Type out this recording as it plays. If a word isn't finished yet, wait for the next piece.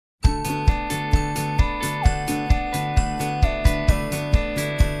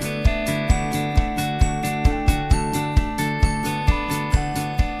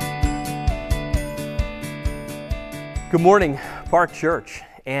Good morning, Park Church,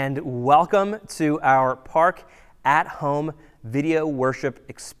 and welcome to our Park at Home video worship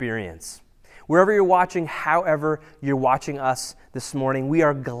experience. Wherever you're watching, however you're watching us this morning, we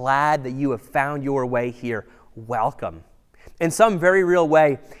are glad that you have found your way here. Welcome. In some very real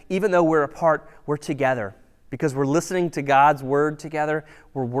way, even though we're apart, we're together because we're listening to God's word together,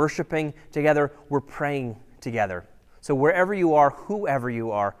 we're worshiping together, we're praying together. So wherever you are, whoever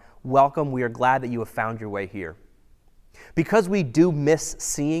you are, welcome. We are glad that you have found your way here. Because we do miss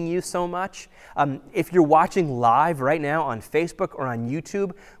seeing you so much, if you're watching live right now on Facebook or on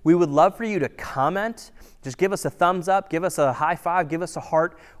YouTube, we would love for you to comment. Just give us a thumbs up, give us a high five, give us a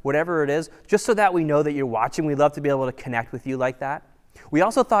heart, whatever it is, just so that we know that you're watching. We'd love to be able to connect with you like that. We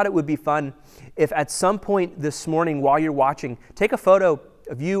also thought it would be fun if at some point this morning while you're watching, take a photo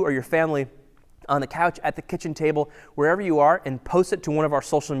of you or your family on the couch, at the kitchen table, wherever you are, and post it to one of our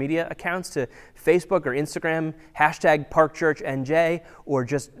social media accounts, to Facebook or Instagram, hashtag ParkChurchNJ, or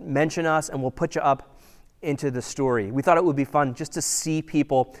just mention us and we'll put you up into the story. We thought it would be fun just to see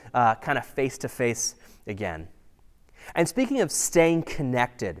people kind of face to face again. And speaking of staying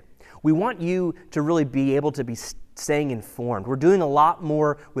connected, we want you to really be able to be staying informed. We're doing a lot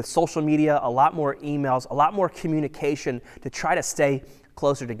more with social media, a lot more emails, a lot more communication to try to stay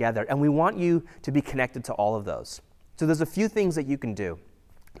closer together, and we want you to be connected to all of those. So there's a few things that you can do.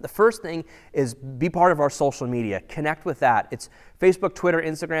 The first thing is be part of our social media. Connect with that. It's Facebook, Twitter,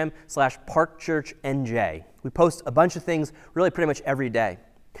 Instagram /ParkChurchNJ. We post a bunch of things really pretty much every day.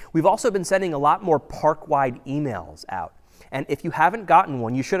 We've also been sending a lot more park-wide emails out. And if you haven't gotten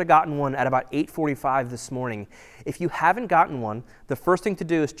one, you should have gotten one at about 8:45 this morning. If you haven't gotten one, the first thing to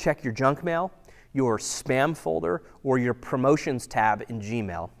do is check your junk mail, your spam folder, or your promotions tab in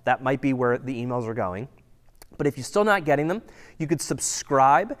Gmail. That might be where the emails are going. But if you're still not getting them, you could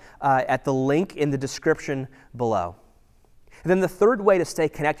subscribe at the link in the description below. And then the third way to stay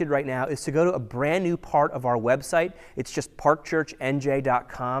connected right now is to go to a brand new part of our website. It's just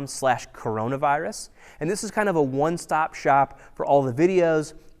parkchurchnj.com/coronavirus. And this is kind of a one-stop shop for all the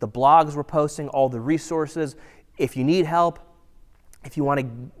videos, the blogs we're posting, all the resources. If you need help, if you want to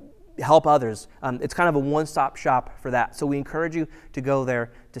help others, it's kind of a one-stop shop for that. So we encourage you to go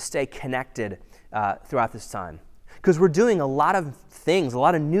there to stay connected throughout this time. Because we're doing a lot of things, a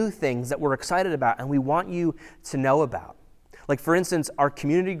lot of new things that we're excited about and we want you to know about. Like, for instance, our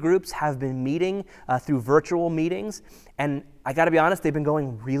community groups have been meeting through virtual meetings, and I got to be honest, they've been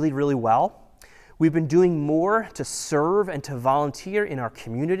going really, really well. We've been doing more to serve and to volunteer in our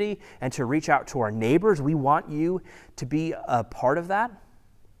community and to reach out to our neighbors. We want you to be a part of that.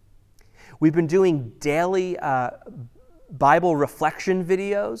 We've been doing daily Bible reflection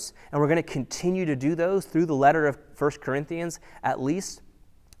videos, and we're going to continue to do those through the letter of 1 Corinthians at least.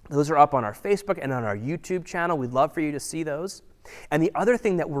 Those are up on our Facebook and on our YouTube channel. We'd love for you to see those. And the other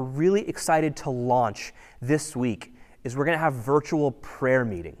thing that we're really excited to launch this week is we're going to have virtual prayer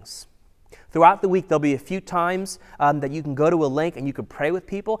meetings. Throughout the week, there'll be a few times that you can go to a link and you can pray with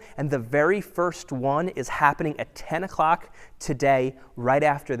people. And the very first one is happening at 10 o'clock today, right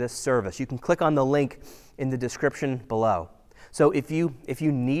after this service. You can click on the link in the description below. So if you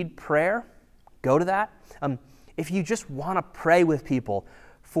need prayer, go to that. If you just want to pray with people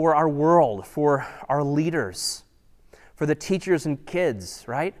for our world, for our leaders, for the teachers and kids,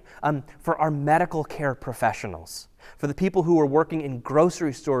 right? For our medical care professionals, for the people who are working in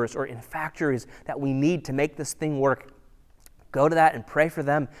grocery stores or in factories that we need to make this thing work. Go to that and pray for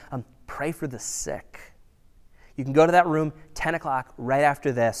them. Pray for the sick. You can go to that room 10 o'clock right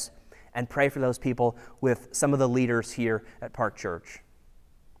after this and pray for those people with some of the leaders here at Park Church.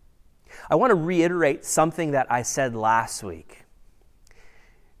 I want to reiterate something that I said last week.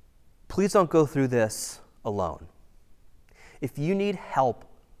 Please don't go through this alone. If you need help,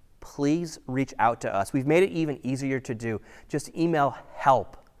 please reach out to us. We've made it even easier to do. Just email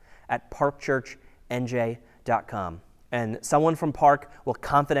help@parkchurchnj.com, and someone from Park will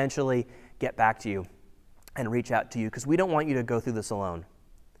confidentially get back to you and reach out to you, because we don't want you to go through this alone.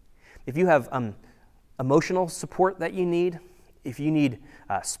 If you have emotional support that you need, if you need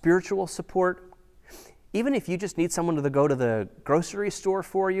spiritual support, even if you just need someone to go to the grocery store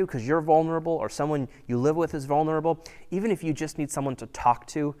for you because you're vulnerable or someone you live with is vulnerable, even if you just need someone to talk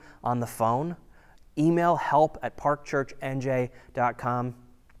to on the phone, email help@parkchurchnj.com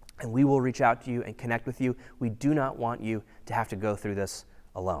and we will reach out to you and connect with you. We do not want you to have to go through this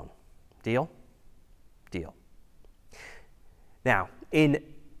alone. Deal? Deal. Now, in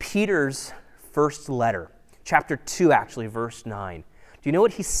Peter's first letter, chapter 2 actually, verse 9, do you know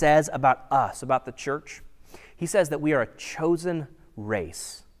what he says about us, about the church? He says that we are a chosen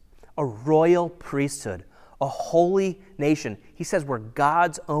race, a royal priesthood, a holy nation. He says we're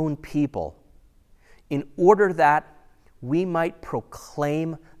God's own people, in order that we might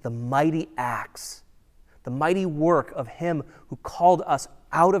proclaim the mighty acts, the mighty work of him who called us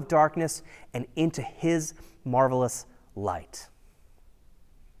out of darkness and into his marvelous light.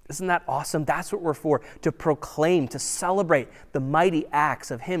 Isn't that awesome? That's what we're for, to proclaim, to celebrate the mighty acts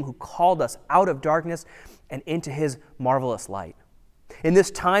of him who called us out of darkness and into his marvelous light. In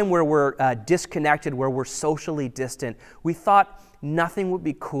this time where we're disconnected, where we're socially distant, we thought nothing would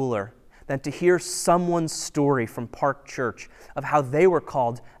be cooler than to hear someone's story from Park Church of how they were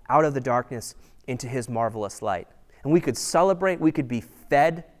called out of the darkness into his marvelous light. And we could celebrate, we could be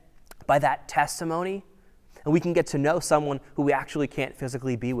fed by that testimony, and we can get to know someone who we actually can't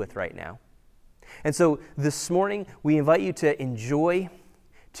physically be with right now. And so this morning, we invite you to enjoy,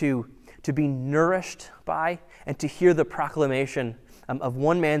 to be nourished by, and to hear the proclamation of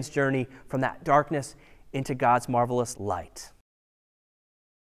one man's journey from that darkness into God's marvelous light.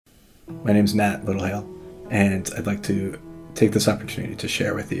 My name's Matt Littlehale, and I'd like to take this opportunity to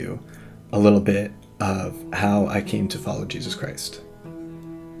share with you a little bit of how I came to follow Jesus Christ.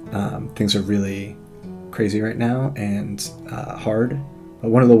 Things are really crazy right now and hard,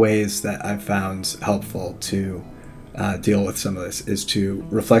 but one of the ways that I've found helpful to deal with some of this is to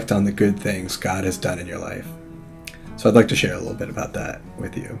reflect on the good things God has done in your life. So I'd like to share a little bit about that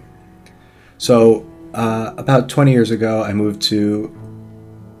with you. So about 20 years ago, I moved to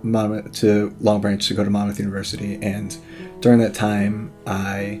Long Branch to go to Monmouth University, and during that time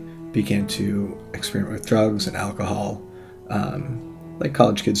I began to experiment with drugs and alcohol, like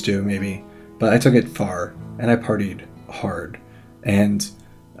college kids do maybe, but I took it far and I partied hard, and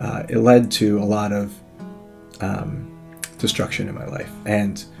it led to a lot of destruction in my life.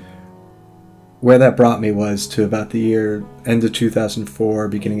 And where that brought me was to about the year end of 2004,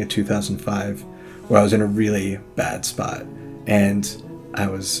 beginning of 2005, where I was in a really bad spot, and I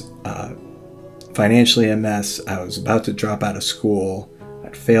was financially a mess. I was about to drop out of school.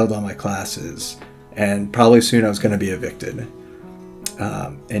 I'd failed all my classes, and probably soon I was going to be evicted.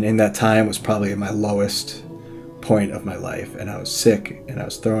 And in that time was probably my lowest point of my life, and I was sick and I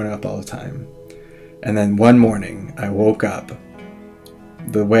was throwing up all the time. And then one morning I woke up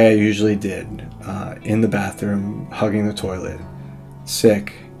the way I usually did, in the bathroom, hugging the toilet,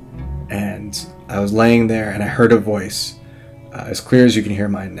 sick, and I was laying there and I heard a voice, as clear as you can hear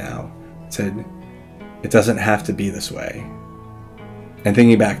mine now. It said, "It doesn't have to be this way." And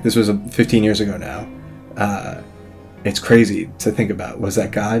thinking back, this was 15 years ago now, it's crazy to think about. Was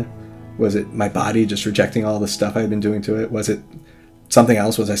that God? Was it my body just rejecting all the stuff I had been doing to it? Was it something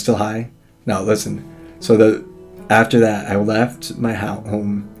else? Was I still high? No, listen. So after that, I left my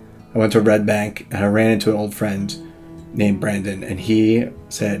home. I went to Red Bank, and I ran into an old friend named Brandon, and he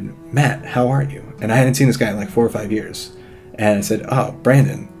said, "Matt, how are you?" And I hadn't seen this guy in like 4 or 5 years. And I said, "Oh,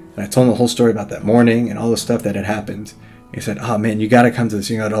 Brandon." And I told him the whole story about that morning and all the stuff that had happened. He said, "Oh man, you got to come to this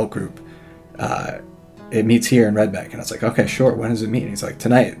young adult group. It meets here in Red Bank." And I was like, "Okay, sure. When does it meet?" And he's like,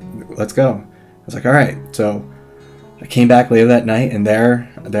 "Tonight. Let's go." I was like, "All right." So I came back later that night, and there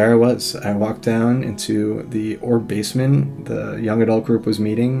I was. I walked down into the Orb basement. The young adult group was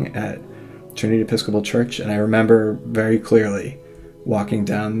meeting at Trinity Episcopal Church, and I remember very clearly walking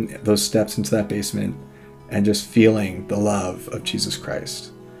down those steps into that basement and just feeling the love of Jesus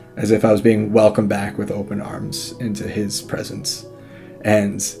Christ, as if I was being welcomed back with open arms into his presence.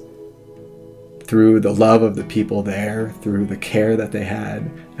 And through the love of the people there, through the care that they had,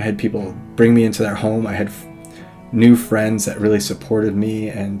 I had people bring me into their home. I had new friends that really supported me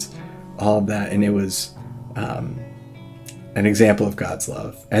and all of that, and it was an example of God's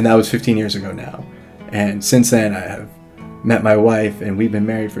love. And that was 15 years ago now. And since then, I have met my wife, and we've been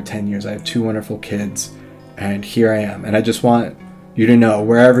married for 10 years. I have 2 wonderful kids, and here I am. And I just want you to know,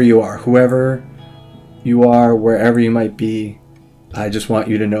 wherever you are, whoever you are, wherever you might be, I just want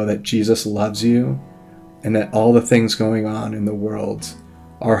you to know that Jesus loves you, and that all the things going on in the world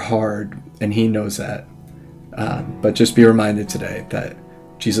are hard, and he knows that. But just be reminded today that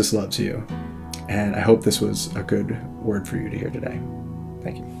Jesus loves you. And I hope this was a good word for you to hear today.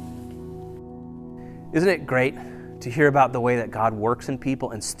 Thank you. Isn't it great to hear about the way that God works in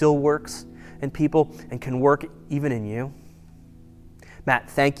people and still works in people and can work even in you? Matt,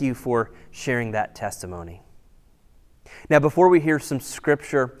 thank you for sharing that testimony. Now, before we hear some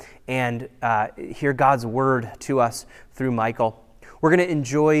scripture and hear God's word to us through Michael, we're going to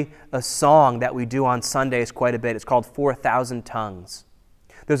enjoy a song that we do on Sundays quite a bit. It's called 4,000 Tongues.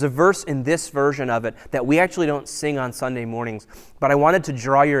 There's a verse in this version of it that we actually don't sing on Sunday mornings, but I wanted to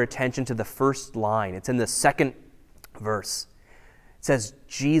draw your attention to the first line. It's in the second verse. It says,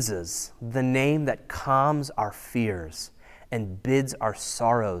 Jesus, the name that calms our fears and bids our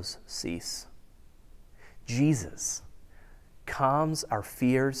sorrows cease. Jesus calms our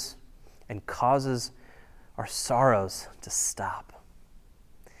fears and causes our sorrows to stop.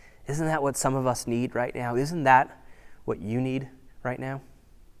 Isn't that what some of us need right now? Isn't that what you need right now?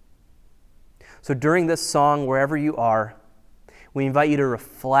 So during this song, wherever you are, we invite you to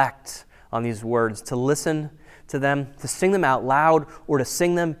reflect on these words, to listen to them, to sing them out loud, or to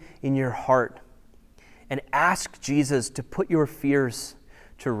sing them in your heart. And ask Jesus to put your fears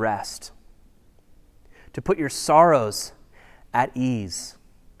to rest, to put your sorrows at ease,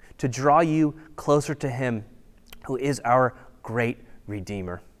 to draw you closer to Him who is our great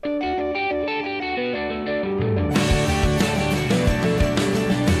Redeemer.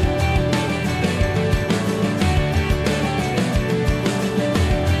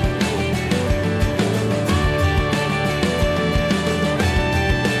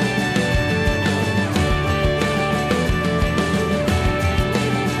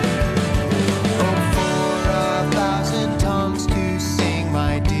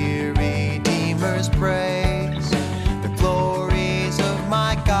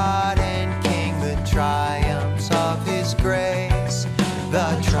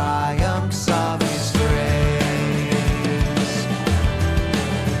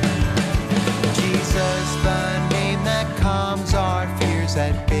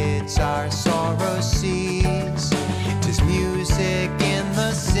 That bids our sorrow cease. 'Tis music in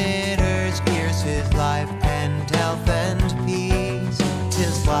the sinner's ears, 'tis life and health and peace.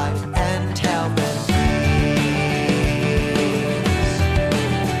 'Tis life and health and peace.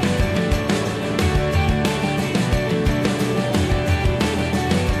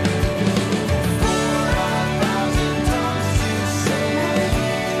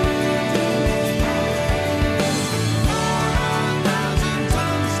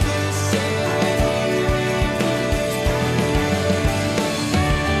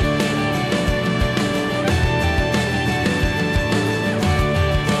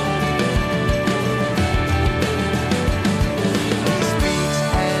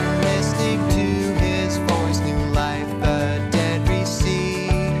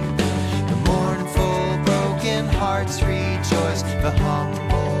 Rejoice, the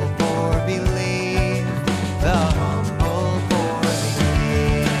humble poor believe, the humble poor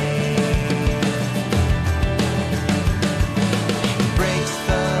believe. He breaks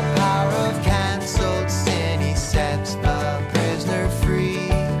the power of cancelled sin, he sets the prisoner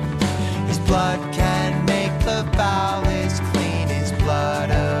free. His blood can make the foulest clean, his blood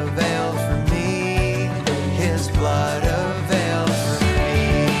availed for me, his blood availed for me.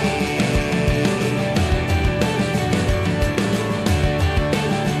 'Tis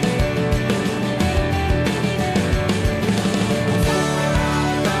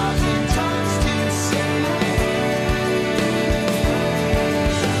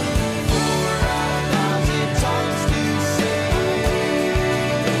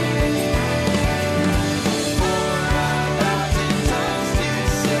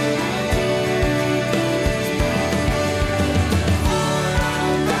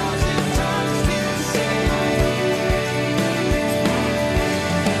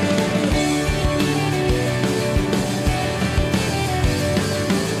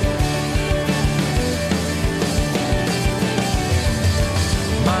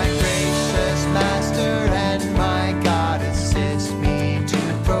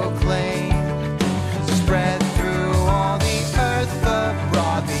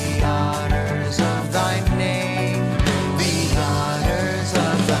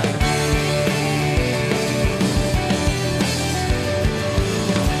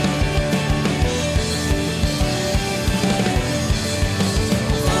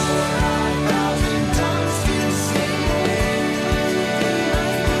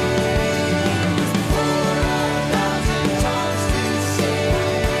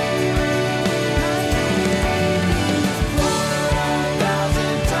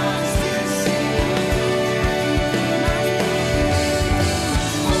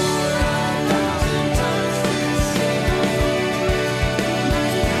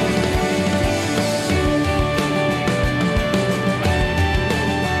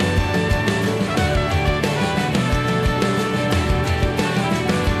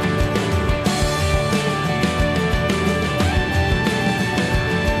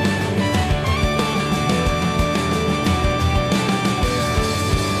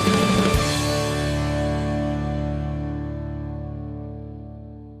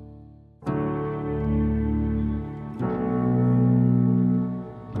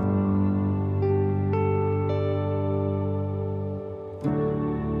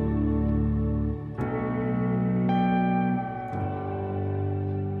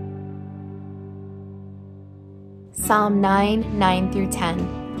Psalm 9, 9 through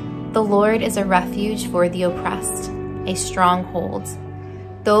 10. The Lord is a refuge for the oppressed, a stronghold.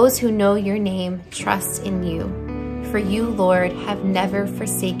 Those who know your name trust in you. For you, Lord, have never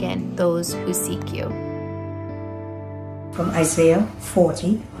forsaken those who seek you. From Isaiah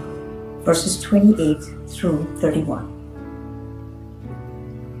 40, verses 28 through 31.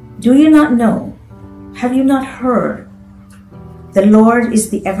 Do you not know? Have you not heard? The Lord is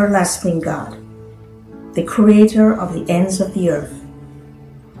the everlasting God, the creator of the ends of the earth.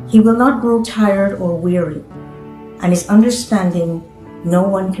 He will not grow tired or weary, and his understanding no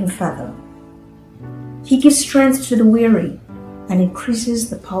one can fathom. He gives strength to the weary and increases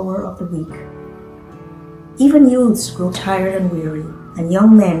the power of the weak. Even youths grow tired and weary, and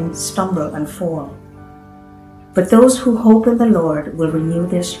young men stumble and fall. But those who hope in the Lord will renew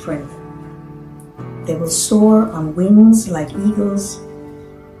their strength. They will soar on wings like eagles.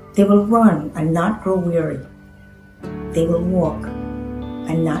 They will run and not grow weary. They will walk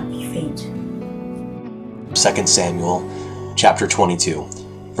and not be faint. 2 Samuel chapter 22,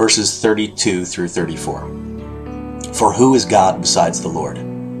 verses 32 through 34. For who is God besides the Lord?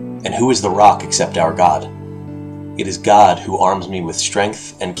 And who is the rock except our God? It is God who arms me with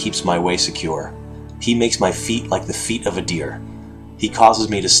strength and keeps my way secure. He makes my feet like the feet of a deer. He causes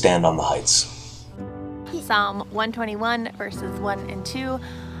me to stand on the heights. Psalm 121, verses 1 and 2.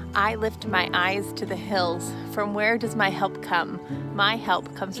 I lift my eyes to the hills. From where does my help come? My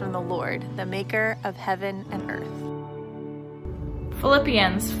help comes from the Lord, the maker of heaven and earth.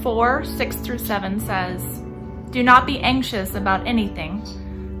 Philippians 4, 6 through 7 says, Do not be anxious about anything,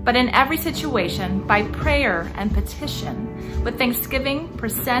 but in every situation, by prayer and petition, with thanksgiving,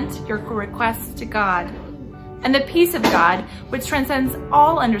 present your requests to God. And the peace of God, which transcends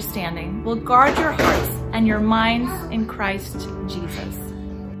all understanding, will guard your hearts and your minds in Christ Jesus.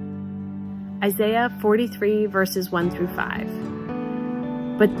 Isaiah 43, verses 1 through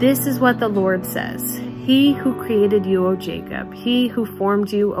 5. But this is what the Lord says, He who created you, O Jacob, He who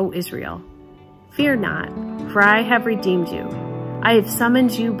formed you, O Israel. Fear not, for I have redeemed you. I have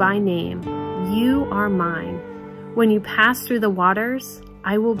summoned you by name. You are mine. When you pass through the waters,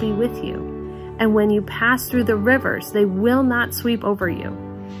 I will be with you. And when you pass through the rivers, they will not sweep over you.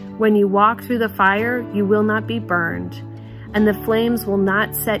 When you walk through the fire, you will not be burned, and the flames will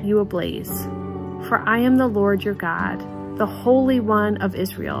not set you ablaze. For I am the Lord your God, the Holy One of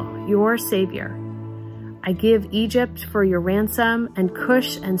Israel, your Savior. I give Egypt for your ransom, and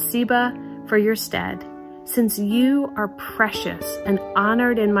Cush and Seba for your stead, since you are precious and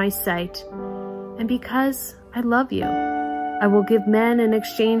honored in my sight, and because I love you. I will give men in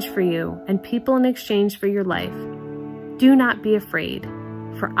exchange for you, and people in exchange for your life. Do not be afraid,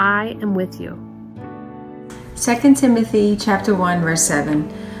 for I am with you. 2 Timothy chapter 1, verse 7.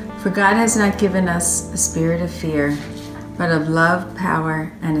 For God has not given us a spirit of fear, but of love,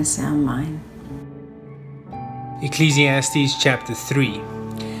 power, and a sound mind. Ecclesiastes chapter 3.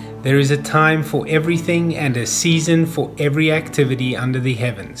 There is a time for everything and a season for every activity under the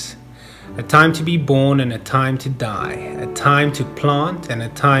heavens. A time to be born and a time to die, a time to plant and a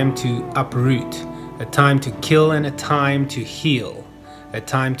time to uproot, a time to kill and a time to heal, a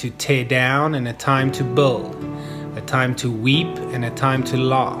time to tear down and a time to build, a time to weep and a time to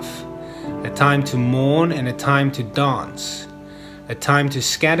laugh, a time to mourn and a time to dance, a time to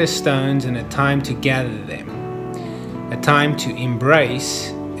scatter stones and a time to gather them, a time to embrace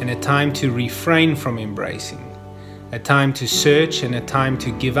and a time to refrain from embracing, a time to search and a time to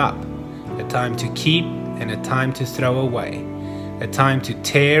give up, a time to keep and a time to throw away, a time to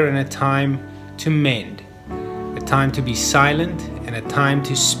tear and a time to mend, a time to be silent and a time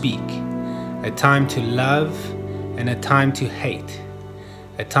to speak, a time to love and a time to hate,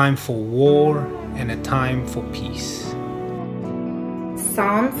 a time for war and a time for peace.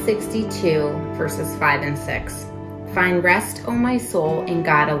 Psalm 62, verses 5 and 6. Find rest, O my soul, in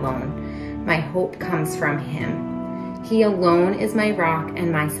God alone. My hope comes from Him. He alone is my rock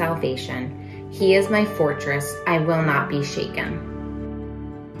and my salvation. He is my fortress. I will not be shaken.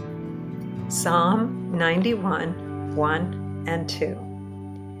 Psalm 91, 1 and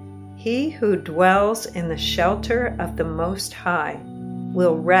 2. He who dwells in the shelter of the Most High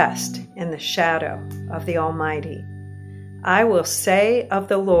will rest in the shadow of the Almighty. I will say of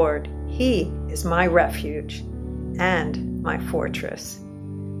the Lord, He is my refuge and my fortress,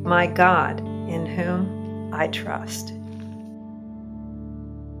 my God in whom I trust.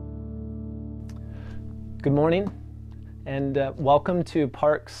 Good morning, and welcome to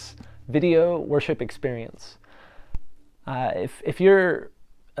Park's video worship experience. If you're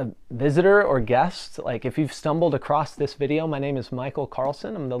a visitor or guest, like if you've stumbled across this video, my name is Michael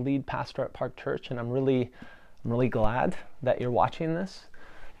Carlson. I'm the lead pastor at Park Church, and I'm really I'm really glad that you're watching this.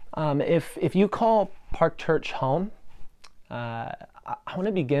 If you call Park Church home, I want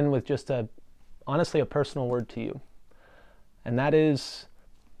to begin with just honestly a personal word to you, and that is,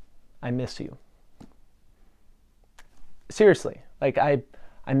 I miss you. Seriously, like I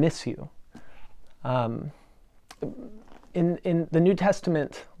miss you. In the New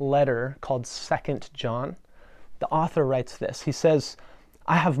Testament letter called 2 John, the author writes this. He says,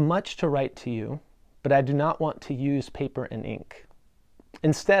 I have much to write to you, but I do not want to use paper and ink.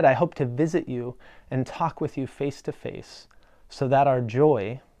 Instead, I hope to visit you and talk with you face to face so that our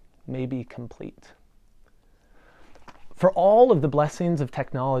joy may be complete. For all of the blessings of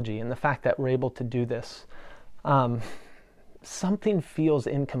technology and the fact that we're able to do this, something feels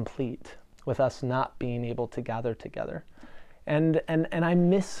incomplete with us not being able to gather together. And I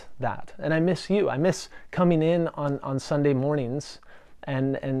miss that. And I miss you. I miss coming in on Sunday mornings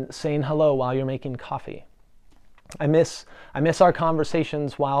and saying hello while you're making coffee. I miss our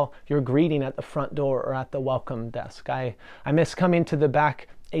conversations while you're greeting at the front door or at the welcome desk. I miss coming to the back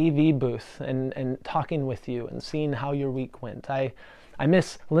AV booth and talking with you and seeing how your week went. I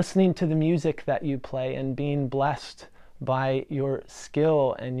miss listening to the music that you play and being blessed by your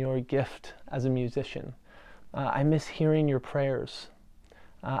skill and your gift as a musician. I miss hearing your prayers.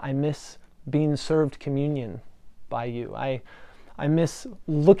 I miss being served communion by you. I miss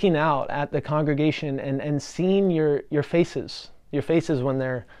looking out at the congregation and seeing your faces when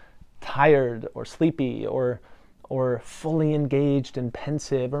they're tired or sleepy or fully engaged and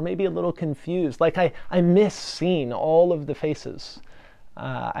pensive or maybe a little confused. Like I miss seeing all of the faces.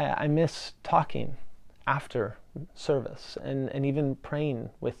 I miss talking after service and even praying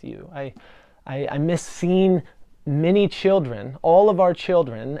with you. I miss seeing many children, all of our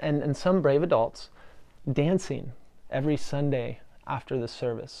children, and some brave adults, dancing every Sunday after the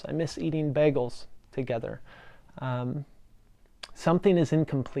service. I miss eating bagels together. Something is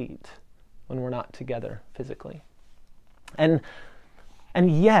incomplete when we're not together physically. And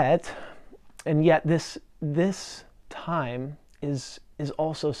yet this time is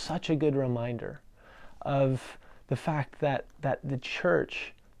also such a good reminder of the fact that the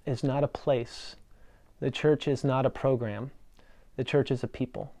church is not a place. The church is not a program. The church is a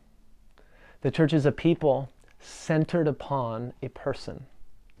people. The church is a people centered upon a person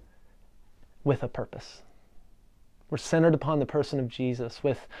with a purpose. We're centered upon the person of Jesus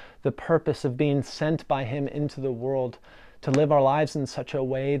with the purpose of being sent by him into the world to live our lives in such a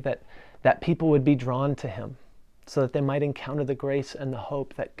way that people would be drawn to him so that they might encounter the grace and the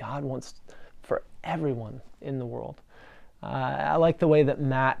hope that God wants for everyone in the world. I like the way that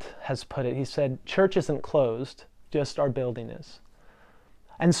Matt has put it. He said, church isn't closed, just our building is.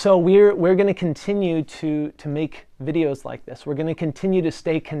 And so we're going to continue to make videos like this. We're going to continue to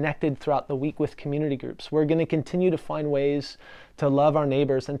stay connected throughout the week with community groups. We're going to continue to find ways to love our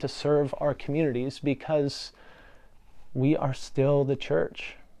neighbors and to serve our communities because we are still the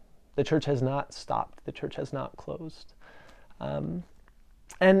church. The church has not stopped. The church has not closed. And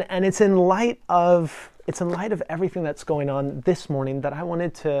it's in light of everything that's going on this morning that I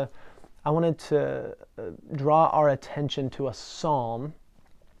wanted to draw our attention to a psalm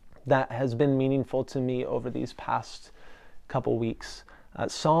that has been meaningful to me over these past couple weeks.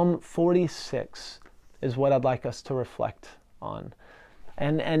 Psalm 46 is what I'd like us to reflect on.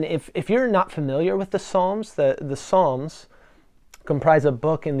 And if you're not familiar with the Psalms, the Psalms comprise a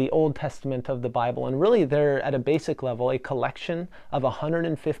book in the Old Testament of the Bible, and really they're at a basic level a collection of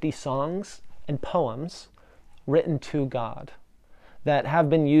 150 songs and poems written to God that have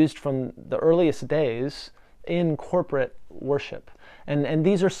been used from the earliest days in corporate worship. And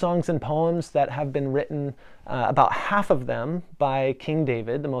these are songs and poems that have been written, about half of them by King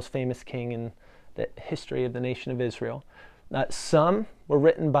David, the most famous king in the history of the nation of Israel. Some were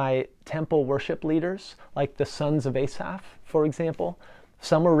written by temple worship leaders, like the sons of Asaph, for example.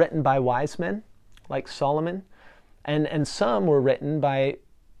 Some were written by wise men, like Solomon. And some were written by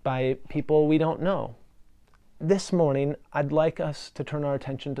people we don't know. This morning, I'd like us to turn our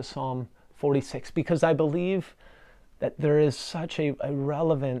attention to Psalm 46, because I believe that there is such a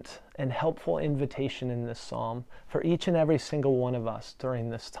relevant and helpful invitation in this psalm for each and every single one of us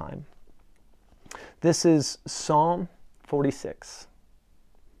during this time. This is Psalm 46.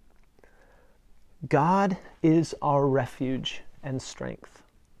 God is our refuge and strength,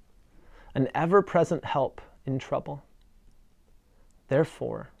 an ever-present help in trouble.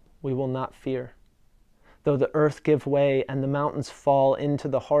 Therefore, we will not fear. Though the earth give way and the mountains fall into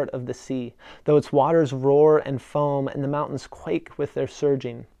the heart of the sea, though its waters roar and foam and the mountains quake with their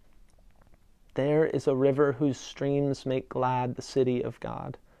surging, there is a river whose streams make glad the city of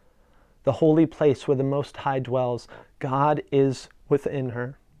God, the holy place where the Most High dwells. God is within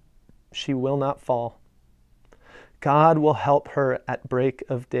her. She will not fall. God will help her at break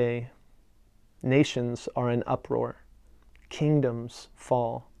of day. Nations are in uproar. Kingdoms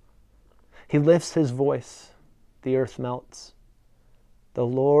fall. He lifts his voice. The earth melts. The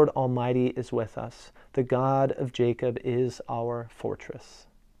Lord Almighty is with us. The God of Jacob is our fortress.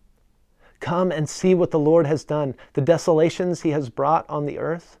 Come and see what the Lord has done, the desolations he has brought on the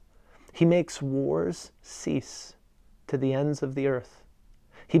earth. He makes wars cease to the ends of the earth.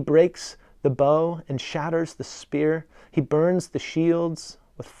 He breaks the bow and shatters the spear. He burns the shields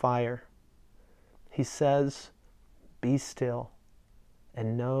with fire. He says, "Be still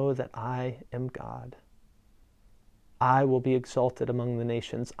and know that I am God. I will be exalted among the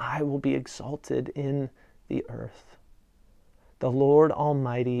nations. I will be exalted in the earth. The Lord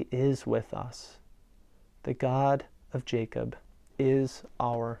Almighty is with us. The God of Jacob is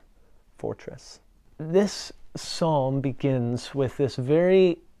our fortress." This psalm begins with this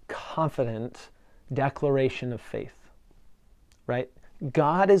very confident declaration of faith, right?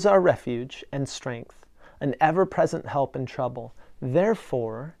 God is our refuge and strength, an ever-present help in trouble.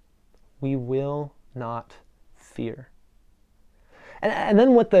 Therefore, we will not fear. And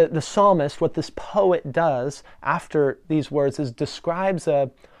then what the psalmist, what this poet does after these words is describes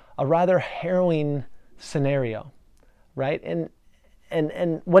a rather harrowing scenario, right?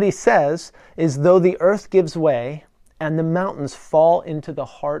 And what he says is, though the earth gives way and the mountains fall into the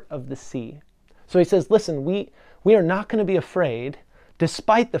heart of the sea. So he says, listen, we are not going to be afraid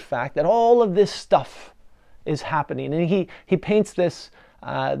despite the fact that all of this stuff is happening. And he paints this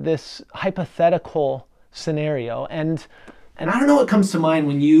hypothetical scenario. And I don't know what comes to mind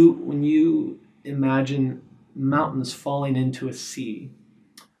when you imagine mountains falling into a sea.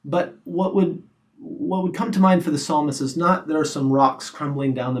 But what would come to mind for the psalmist is not there are some rocks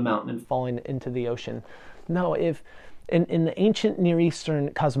crumbling down the mountain and falling into the ocean. No, if in the ancient Near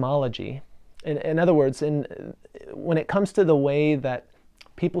Eastern cosmology, in other words, when it comes to the way that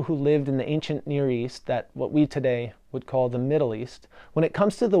people who lived in the ancient Near East, that what we today would call the Middle East, when it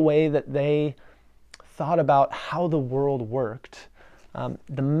comes to the way that they thought about how the world worked,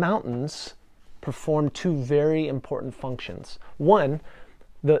 the mountains performed two very important functions. One,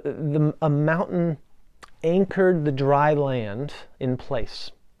 a mountain anchored the dry land in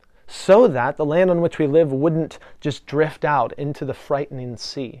place so that the land on which we live wouldn't just drift out into the frightening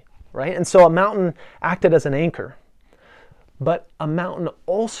sea, right? And so a mountain acted as an anchor, but a mountain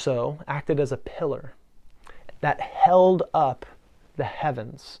also acted as a pillar that held up the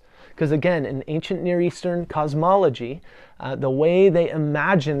heavens. Because again, in ancient Near Eastern cosmology, the way they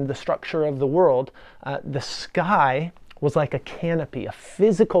imagined the structure of the world, the sky was like a canopy, a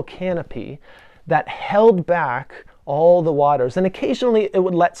physical canopy that held back all the waters. And occasionally it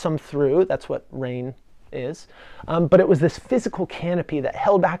would let some through. That's what rain is. But it was this physical canopy that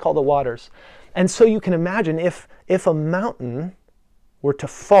held back all the waters. And so you can imagine if a mountain were to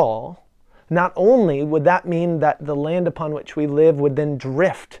fall, not only would that mean that the land upon which we live would then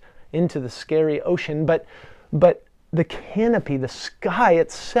drift into the scary ocean, but the canopy, the sky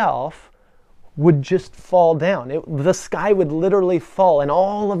itself, would just fall down. The sky would literally fall, and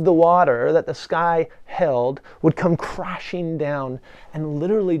all of the water that the sky held would come crashing down and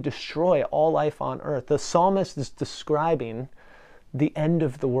literally destroy all life on earth. The psalmist is describing the end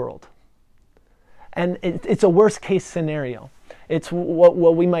of the world. And it's a worst case scenario. It's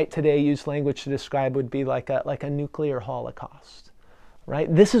what we might today use language to describe would be like a nuclear holocaust,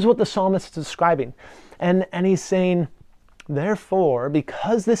 right? This is what the psalmist is describing. And he's saying, therefore,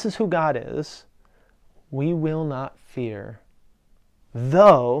 because this is who God is, we will not fear,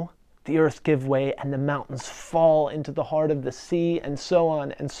 though the earth give way and the mountains fall into the heart of the sea, and so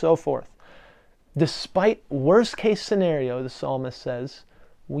on and so forth. Despite worst case scenario, the psalmist says,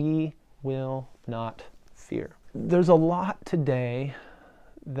 we will not fear. There's a lot today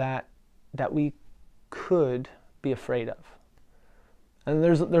that we could be afraid of. And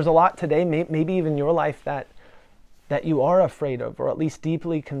there's a lot today, maybe even your life, that you are afraid of, or at least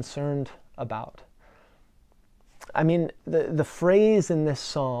deeply concerned about. I mean, the phrase in this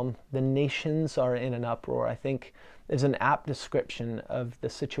psalm, the nations are in an uproar, I think is an apt description of the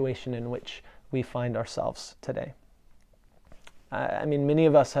situation in which we find ourselves today. I mean, many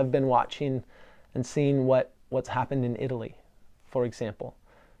of us have been watching and seeing what's happened in Italy, for example.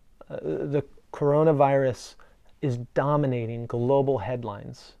 The coronavirus is dominating global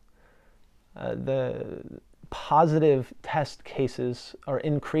headlines. The positive test cases are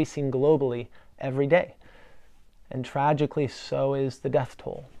increasing globally every day. And tragically, so is the death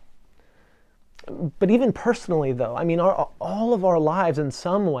toll. But even personally, though, I mean, all of our lives in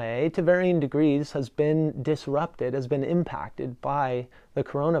some way, to varying degrees, has been disrupted, has been impacted by the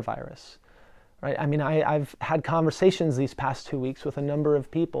coronavirus, right? I mean, I've had conversations these past 2 weeks with a number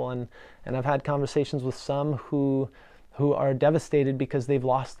of people, and I've had conversations with some who are devastated because they've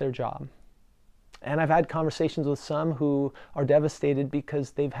lost their job. And I've had conversations with some who are devastated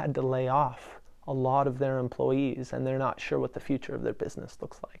because they've had to lay off a lot of their employees, and they're not sure what the future of their business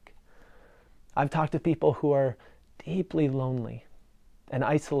looks like. I've talked to people who are deeply lonely and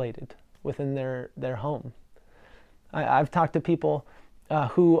isolated within their home. I've talked to people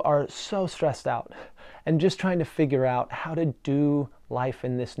who are so stressed out and just trying to figure out how to do life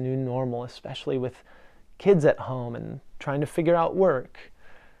in this new normal, especially with kids at home and trying to figure out work.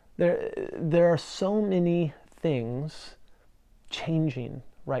 There are so many things changing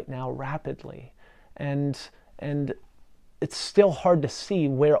right now rapidly, and it's still hard to see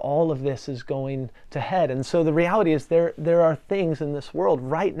where all of this is going to head. And so the reality is there are things in this world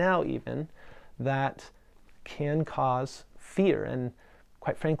right now even that can cause fear, and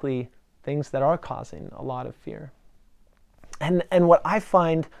quite frankly, things that are causing a lot of fear. And what I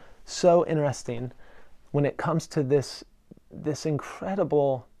find so interesting when it comes to this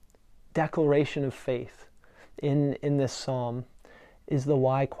incredible declaration of faith in this psalm is the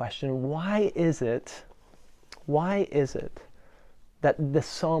why question. Why is it that the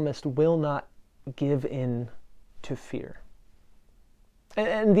psalmist will not give in to fear?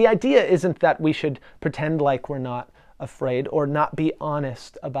 And the idea isn't that we should pretend like we're not afraid or not be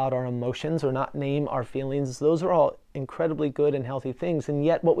honest about our emotions or not name our feelings. Those are all incredibly good and healthy things. And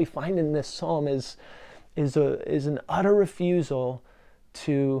yet what we find in this psalm is an utter refusal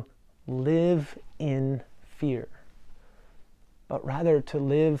to live in fear, but rather to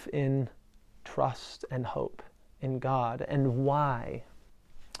live in trust and hope in God. And why?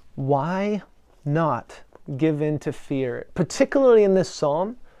 Why not give in to fear, particularly in this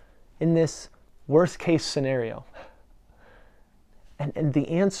psalm, in this worst case scenario? And the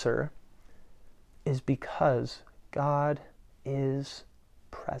answer is because God is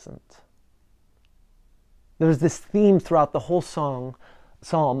present. There's this theme throughout the whole psalm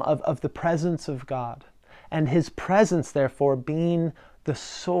of the presence of God, and his presence, therefore, being the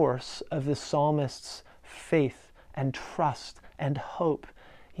source of the psalmist's faith and trust and hope,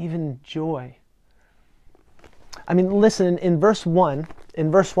 even joy. I mean, listen, in verse 1,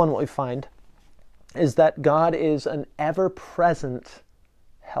 what we find is that God is an ever-present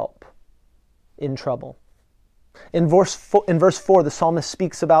help in trouble. In verse 4, the psalmist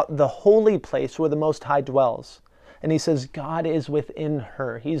speaks about the holy place where the Most High dwells. And he says God is within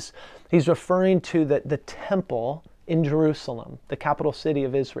her. He's referring to the temple in Jerusalem, the capital city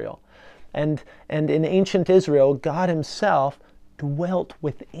of Israel. And in ancient Israel, God himself dwelt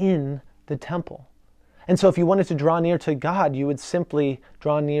within the temple. And so if you wanted to draw near to God, you would simply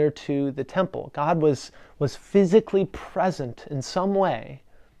draw near to the temple. God was physically present in some way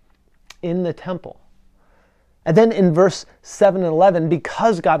in the temple. And then in verse 7 and 11,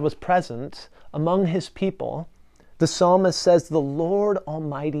 because God was present among his people, the psalmist says, "The Lord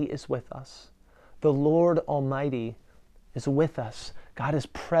Almighty is with us." The Lord Almighty is with us. God is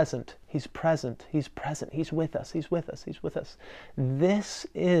present. He's present. He's present. He's with us. He's with us. He's with us. This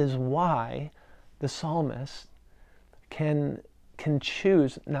is why the psalmist can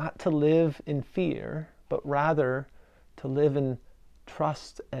choose not to live in fear, but rather to live in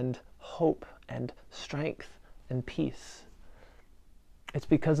trust and hope and strength and peace. It's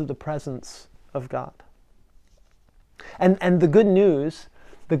because of the presence of God. And the good news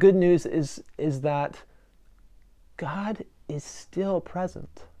is that God is still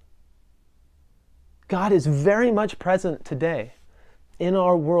present. God is very much present today in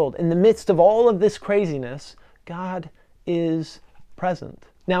our world. In the midst of all of this craziness, God is present.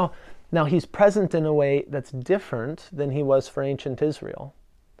 Now he's present in a way that's different than he was for ancient Israel.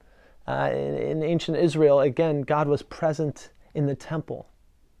 In ancient Israel, again, God was present in the temple,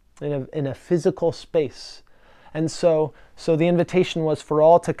 in a physical space. And so the invitation was for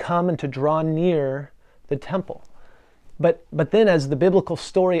all to come and to draw near the temple. But then as the biblical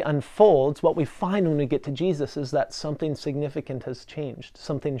story unfolds, what we find when we get to Jesus is that something significant has changed.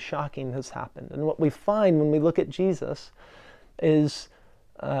 Something shocking has happened. And what we find when we look at Jesus is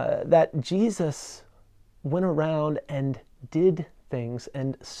that Jesus went around and did things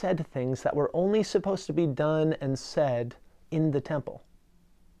and said things that were only supposed to be done and said in the temple.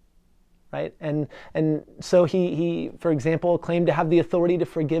 Right? And so he, for example, claimed to have the authority to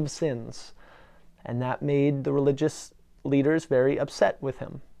forgive sins. And that made the religious leaders very upset with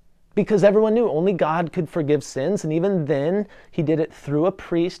him. because everyone knew only God could forgive sins, and even then he did it through a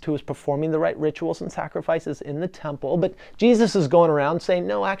priest who was performing the right rituals and sacrifices in the temple. But Jesus is going around saying,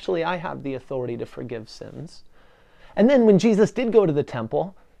 no, actually I have the authority to forgive sins. And then when Jesus did go to the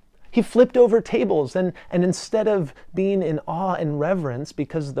temple, he flipped over tables, and instead of being in awe and reverence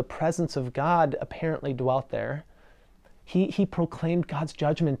because the presence of God apparently dwelt there, he proclaimed God's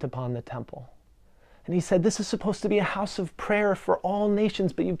judgment upon the temple. And he said, this is supposed to be a house of prayer for all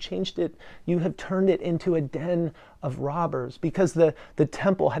nations, but you've changed it. You have turned it into a den of robbers, because the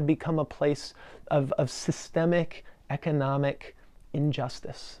temple had become a place of systemic economic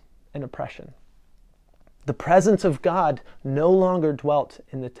injustice and oppression. The presence of God no longer dwelt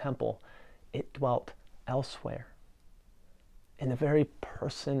in the temple. It dwelt elsewhere, in the very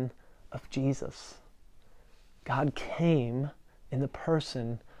person of Jesus. God came in the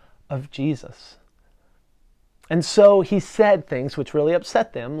person of Jesus. And so he said things which really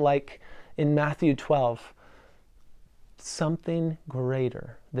upset them, like in Matthew 12, something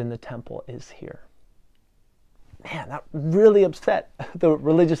greater than the temple is here. Man, that really upset the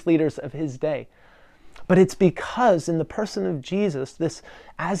religious leaders of his day. But it's because in the person of Jesus,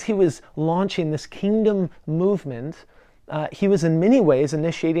 as he was launching this kingdom movement, he was in many ways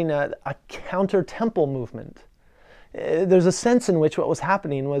initiating a counter-temple movement. There's a sense in which what was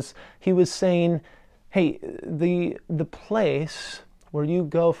happening was he was saying, hey, the place where you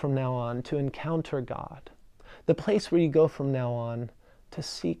go from now on to encounter God, the place where you go from now on to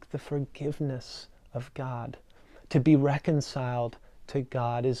seek the forgiveness of God, to be reconciled to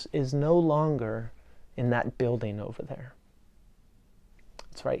God, is no longer in that building over there.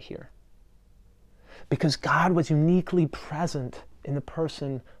 It's right here. Because God was uniquely present in the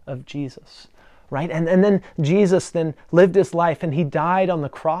person of Jesus, right? And then Jesus then lived his life, and he died on the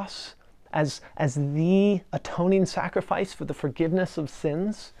cross as the atoning sacrifice for the forgiveness of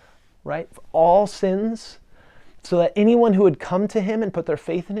sins, right? For all sins, so that anyone who would come to him and put their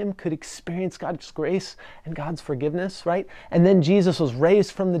faith in him could experience God's grace and God's forgiveness, right? And then Jesus was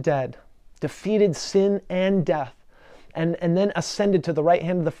raised from the dead, defeated sin and death, and then ascended to the right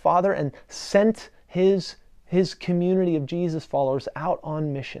hand of the Father and sent his community of Jesus followers out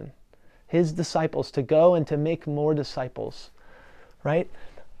on mission, his disciples, to go and to make more disciples, right?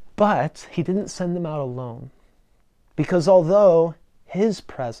 But he didn't send them out alone, because although his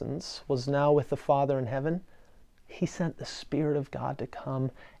presence was now with the Father in heaven, he sent the Spirit of God to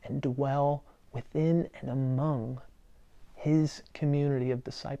come and dwell within and among his community of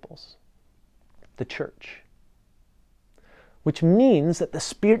disciples, the church. Which means that the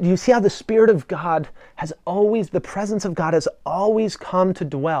Spirit, you see how the Spirit of God the presence of God has always come to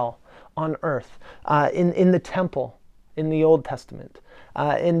dwell on earth, in the temple, in the Old Testament,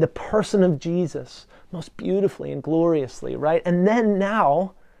 in the person of Jesus, most beautifully and gloriously, right? And then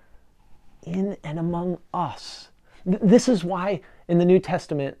now, in and among us. This is why in the New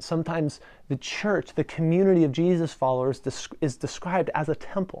Testament, sometimes the church, the community of Jesus followers, is described as a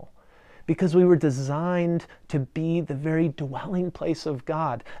temple, because we were designed to be the very dwelling place of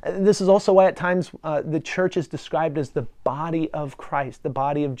God. This is also why at times the church is described as the body of Christ, the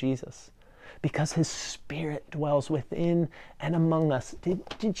body of Jesus, because his Spirit dwells within and among us.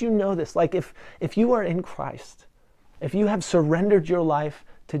 Did you know this? Like if you are in Christ, if you have surrendered your life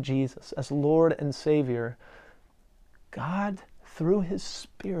to Jesus as Lord and Savior, God, through his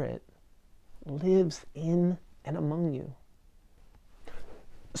Spirit, lives in and among you.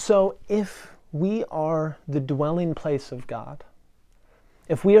 So if we are the dwelling place of God,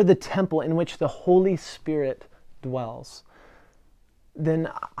 if we are the temple in which the Holy Spirit dwells, then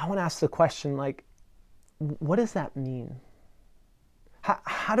I want to ask the question, like, what does that mean?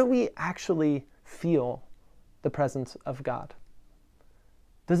 How do we actually feel the presence of God?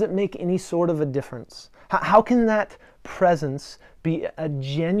 Does it make any sort of a difference? How can that presence be a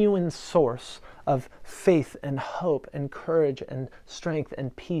genuine source of faith and hope and courage and strength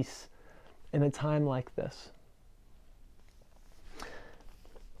and peace in a time like this?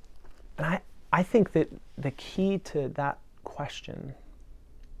 And I think that the key to that question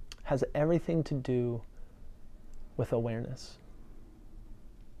has everything to do with awareness.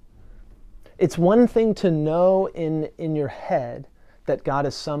 It's one thing to know in your head that God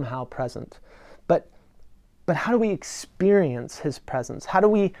is somehow present, but how do we experience his presence? How do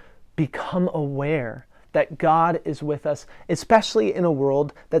we become aware that God is with us, especially in a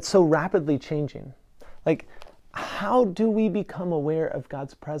world that's so rapidly changing? Like, how do we become aware of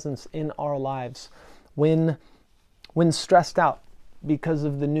God's presence in our lives when stressed out because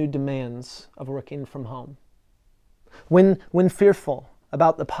of the new demands of working from home? When fearful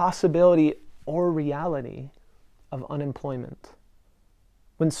about the possibility or reality of unemployment?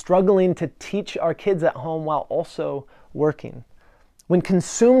 when struggling to teach our kids at home while also working, when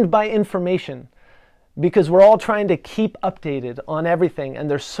consumed by information, because we're all trying to keep updated on everything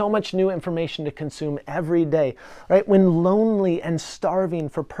and there's so much new information to consume every day, right? When lonely and starving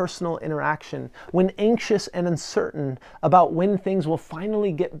for personal interaction, when anxious and uncertain about when things will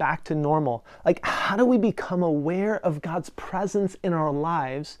finally get back to normal. Like, how do we become aware of God's presence in our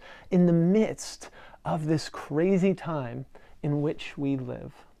lives in the midst of this crazy time in which we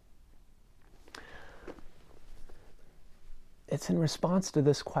live? It's in response to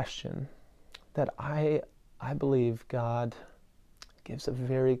this question that I believe God gives a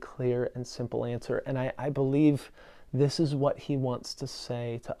very clear and simple answer. And I believe this is what he wants to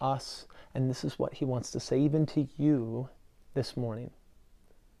say to us, and this is what he wants to say even to you this morning.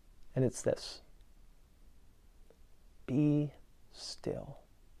 And it's this: be still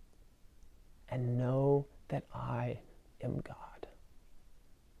and know that I am God.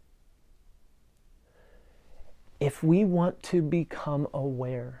 If we want to become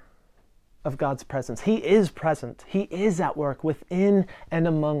aware of God's presence, he is present. He is at work within and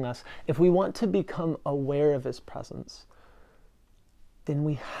among us. If we want to become aware of his presence, then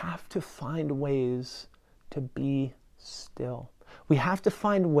we have to find ways to be still. We have to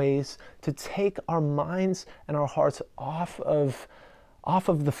find ways to take our minds and our hearts off of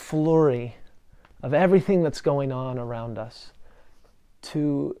the flurry of everything that's going on around us,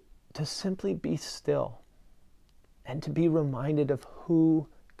 to simply be still and to be reminded of who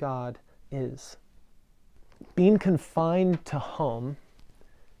God is. Being confined to home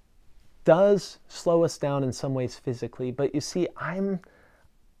does slow us down in some ways physically, but you see, I'm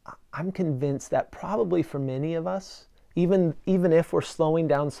convinced that probably for many of us, even if we're slowing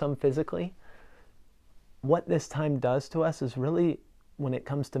down some physically, what this time does to us is really, when it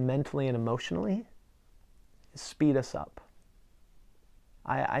comes to mentally and emotionally, is speed us up.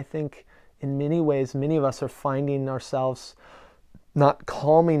 I think in many ways, many of us are finding ourselves not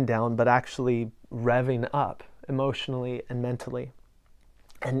calming down, but actually revving up emotionally and mentally.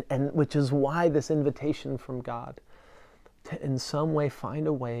 And which is why this invitation from God to in some way find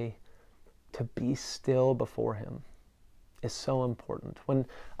a way to be still before him is so important.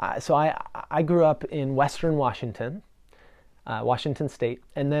 I grew up in Western Washington, Washington State,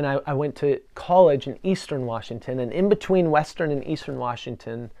 and then I went to college in Eastern Washington, and in between Western and Eastern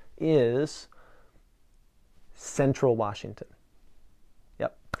Washington is Central Washington.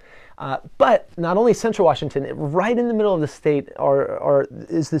 Yep. But not only Central Washington, right in the middle of the state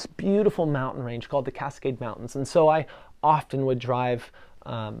is this beautiful mountain range called the Cascade Mountains. And so I often would drive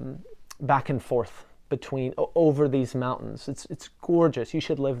back and forth over these mountains. It's gorgeous. You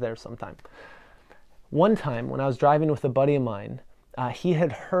should live there sometime. One time when I was driving with a buddy of mine, he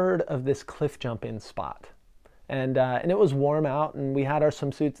had heard of this cliff jumping spot. And it was warm out, and we had our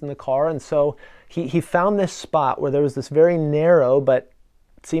swimsuits in the car, and so he found this spot where there was this very narrow but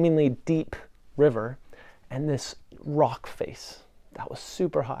seemingly deep river and this rock face that was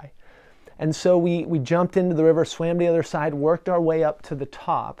super high. And so we jumped into the river, swam to the other side, worked our way up to the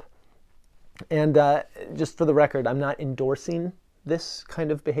top. And just for the record, I'm not endorsing this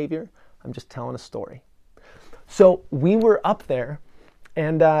kind of behavior. I'm just telling a story. So we were up there,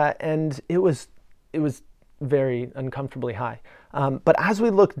 and it was very uncomfortably high. But as we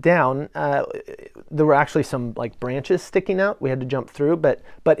looked down, there were actually some like branches sticking out. We had to jump through. But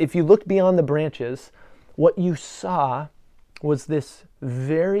if you looked beyond the branches, what you saw was this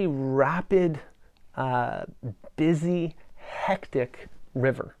very rapid, busy, hectic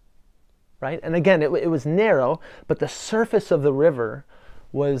river, right? And again, it was narrow, but the surface of the river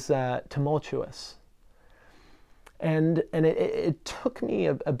was tumultuous. And it took me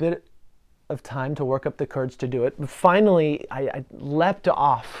a bit of time to work up the courage to do it. But finally, I leapt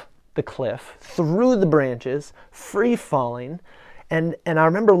off the cliff, through the branches, free falling, and I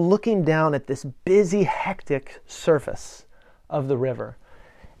remember looking down at this busy, hectic surface of the river,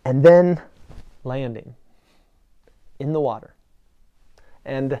 and then landing in the water.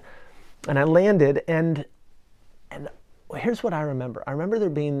 And I landed, and here's what I remember. I remember there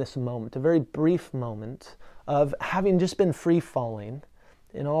being this moment, a very brief moment, of having just been free falling,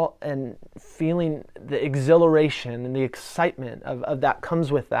 and feeling the exhilaration and the excitement of that comes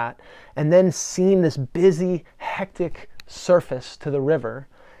with that, and then seeing this busy, hectic surface to the river,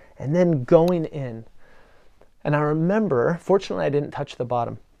 and then going in. And I remember, fortunately I didn't touch the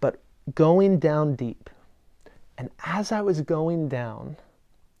bottom, but going down deep. And as I was going down,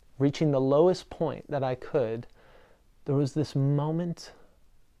 reaching the lowest point that I could, there was this moment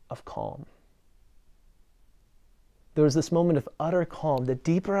of calm. There was this moment of utter calm. The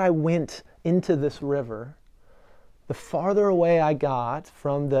deeper I went into this river, the farther away I got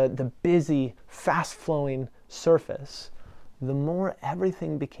from the busy, fast-flowing surface, the more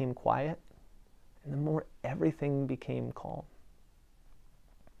everything became quiet and the more everything became calm.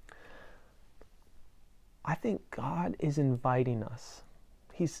 I think God is inviting us.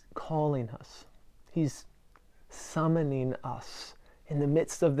 He's calling us. He's summoning us in the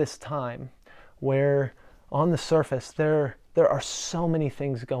midst of this time where on the surface there are so many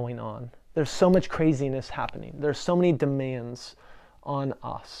things going on. There's so much craziness happening. There's so many demands on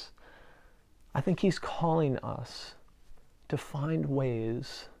us. I think he's calling us to find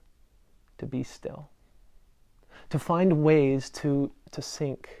ways to be still, to find ways to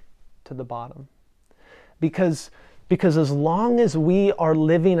sink to the bottom. Because as long as we are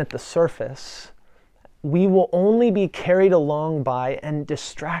living at the surface, we will only be carried along by and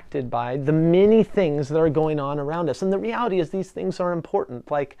distracted by the many things that are going on around us. And the reality is these things are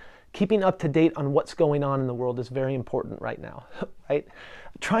important. Like keeping up to date on what's going on in the world is very important right now, right?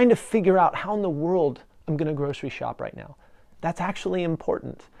 Trying to figure out how in the world I'm going to grocery shop right now. That's actually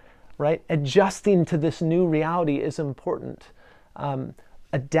important, right? Adjusting to this new reality is important.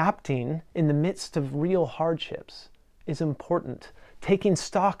 Adapting in the midst of real hardships is important. Taking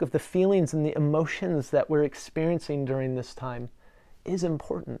stock of the feelings and the emotions that we're experiencing during this time is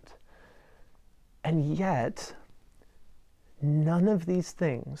important. And yet, none of these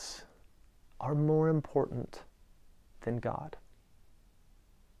things are more important than God.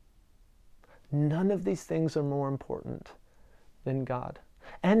 None of these things are more important than God.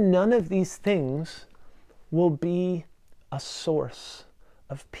 And none of these things will be a source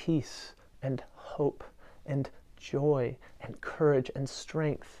of peace and hope and joy and courage and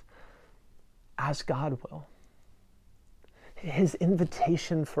strength as God will. His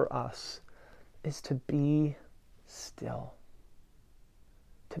invitation for us is to be still.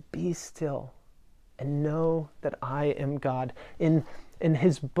 To be still and know that I am God. In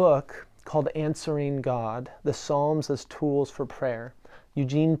his book called Answering God, The Psalms as Tools for Prayer,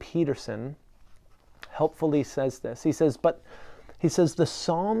 Eugene Peterson helpfully says this. He says, the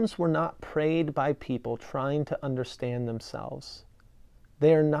Psalms were not prayed by people trying to understand themselves.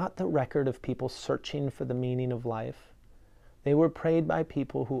 They are not the record of people searching for the meaning of life. They were prayed by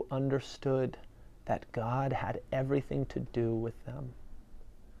people who understood that God had everything to do with them.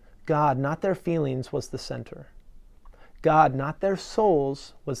 God, not their feelings, was the center. God, not their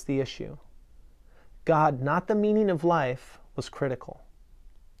souls, was the issue. God, not the meaning of life, was critical.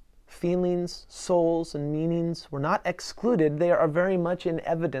 Feelings, souls, and meanings were not excluded. They are very much in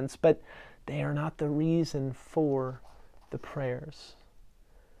evidence, but they are not the reason for the prayers.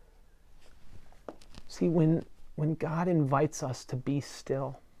 See, when God invites us to be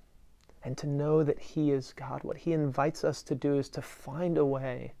still and to know that he is God, what he invites us to do is to find a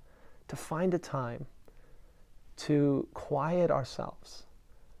way, to find a time to quiet ourselves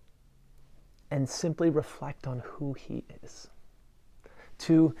and simply reflect on who he is.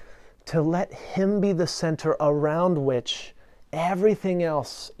 To let him be the center around which everything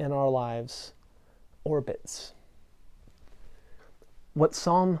else in our lives orbits. What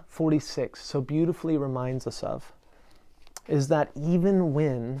Psalm 46 so beautifully reminds us of is that even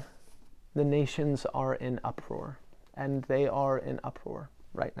when the nations are in uproar, and they are in uproar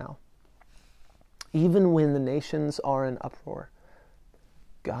right now, even when the nations are in uproar,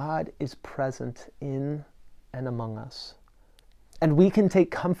 God is present in and among us. And we can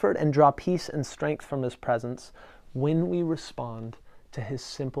take comfort and draw peace and strength from his presence when we respond to his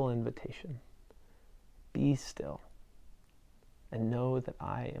simple invitation. Be still and know that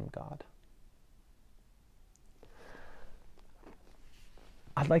I am God.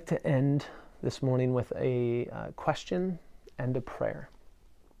 I'd like to end this morning with a question and a prayer.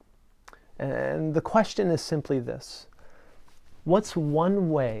 And the question is simply this: what's one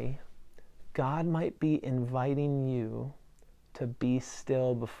way God might be inviting you to be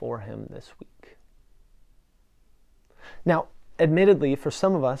still before him this week? Now, admittedly, for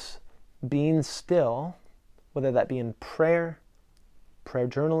some of us, being still, whether that be in prayer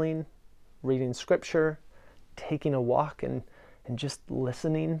journaling, reading scripture, taking a walk and just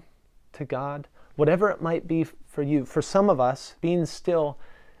listening to God, whatever it might be for you, for some of us, being still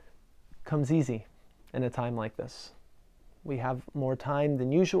comes easy in a time like this. We have more time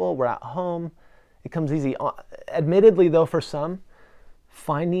than usual. We're at home. It comes easy. Admittedly, though, for some,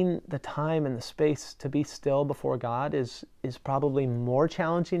 finding the time and the space to be still before God is probably more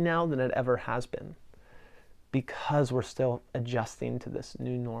challenging now than it ever has been, because we're still adjusting to this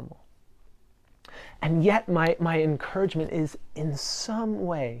new normal. And yet my encouragement is, in some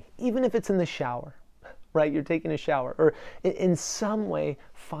way, even if it's in the shower, right? You're taking a shower, or in some way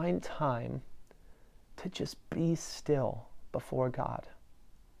find time to just be still before God,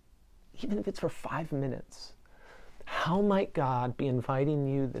 even if it's for 5 minutes, how might God be inviting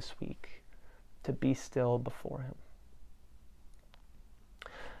you this week to be still before Him?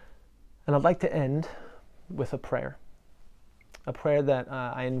 And I'd like to end with a prayer that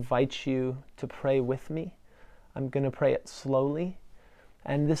I invite you to pray with me. I'm going to pray it slowly.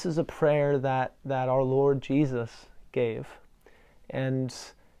 And this is a prayer that our Lord Jesus gave. And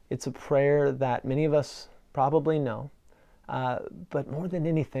it's a prayer that many of us probably know. But more than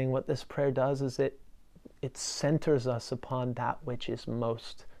anything, what this prayer does is it centers us upon that which is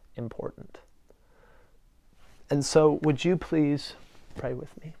most important. And so would you please pray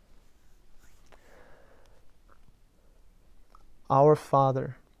with me? Our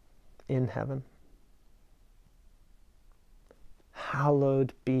Father in heaven,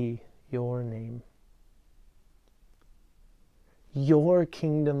 hallowed be your name. Your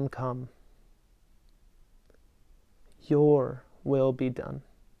kingdom come. Your will be done,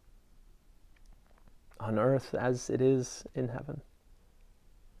 on earth as it is in heaven.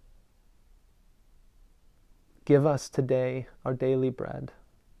 Give us today our daily bread,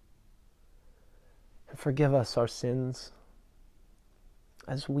 and forgive us our sins,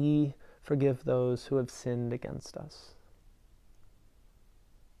 as we forgive those who have sinned against us.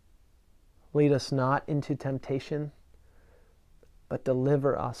 Lead us not into temptation, but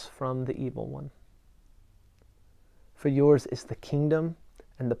deliver us from the evil one. For yours is the kingdom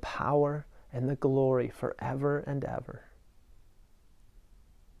and the power and the glory forever and ever.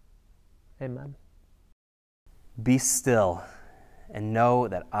 Amen. Be still and know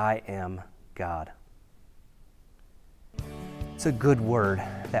that I am God. It's a good word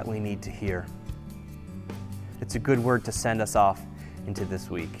that we need to hear. It's a good word to send us off into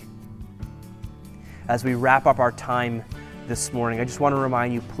this week. As we wrap up our time this morning, I just want to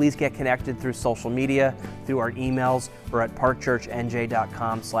remind you, please get connected through social media, through our emails, or at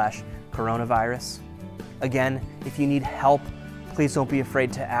parkchurchnj.com/coronavirus. Again, if you need help, please don't be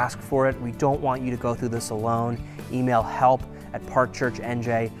afraid to ask for it. We don't want you to go through this alone. Email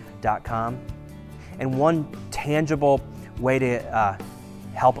help@parkchurchnj.com. And one tangible way to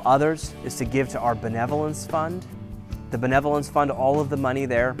help others is to give to our benevolence fund. The benevolence fund, all of the money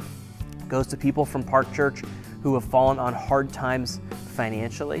there goes to people from Park Church who have fallen on hard times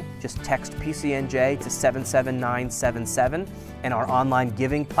financially. Just text PCNJ to 77977 and our online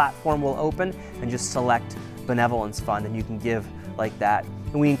giving platform will open, and just select benevolence fund and you can give like that.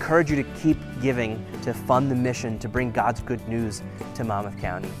 And we encourage you to keep giving to fund the mission to bring God's good news to Monmouth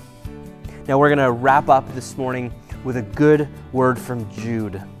County. Now we're going to wrap up this morning with a good word from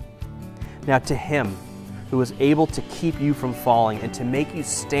Jude. Now to Him who is able to keep you from falling and to make you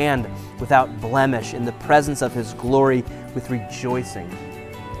stand without blemish in the presence of His glory with rejoicing.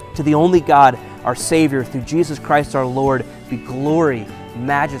 To the only God, our Savior, through Jesus Christ our Lord, be glory,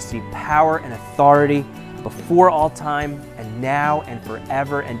 majesty, power, and authority before all time and now and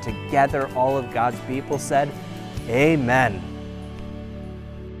forever, and together all of God's people said, Amen.